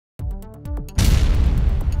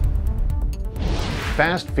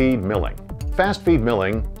Fast feed milling. Fast feed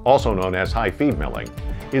milling, also known as high feed milling,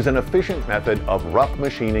 is an efficient method of rough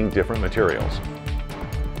machining different materials.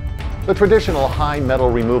 The traditional high metal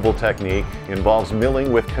removal technique involves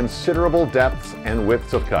milling with considerable depths and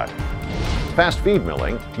widths of cut. Fast feed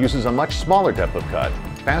milling uses a much smaller depth of cut,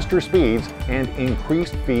 faster speeds, and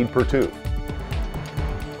increased feed per tooth.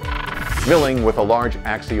 Milling with a large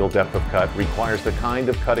axial depth of cut requires the kind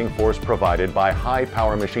of cutting force provided by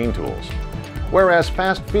high-power machine tools, whereas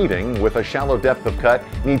fast feeding with a shallow depth of cut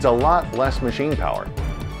needs a lot less machine power.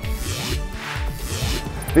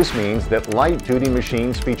 This means that light-duty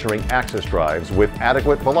machines featuring axis drives with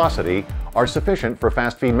adequate velocity are sufficient for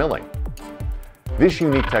fast feed milling. This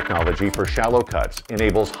unique technology for shallow cuts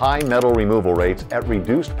enables high metal removal rates at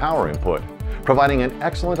reduced power input, providing an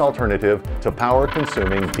excellent alternative to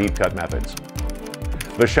power-consuming deep cut methods.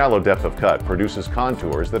 The shallow depth of cut produces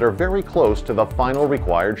contours that are very close to the final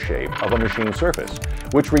required shape of a machine surface,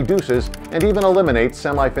 which reduces and even eliminates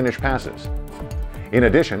semi-finished passes. In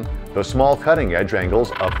addition, the small cutting edge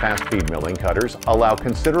angles of fast feed milling cutters allow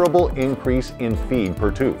considerable increase in feed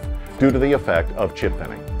per tooth due to the effect of chip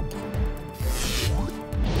thinning.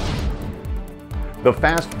 The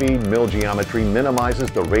fast feed mill geometry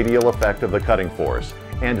minimizes the radial effect of the cutting force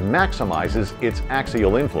and maximizes its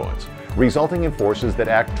axial influence, resulting in forces that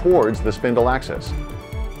act towards the spindle axis.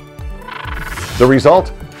 The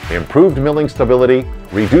result? Improved milling stability,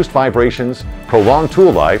 reduced vibrations, prolonged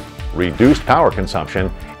tool life, reduced power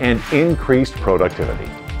consumption, and increased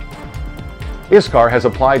productivity. ISCAR has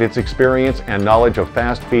applied its experience and knowledge of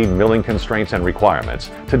fast feed milling constraints and requirements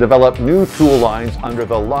to develop new tool lines under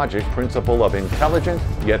the logic principle of intelligent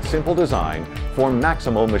yet simple design for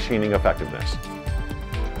maximal machining effectiveness.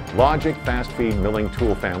 Logic fast feed milling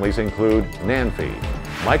tool families include NAN feed,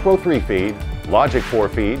 Micro 3 feed, Logic 4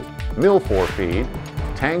 feed, Mill 4 feed,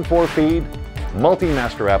 Tang 4 feed,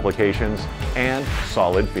 multi-master applications, and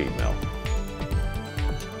solid feed mill.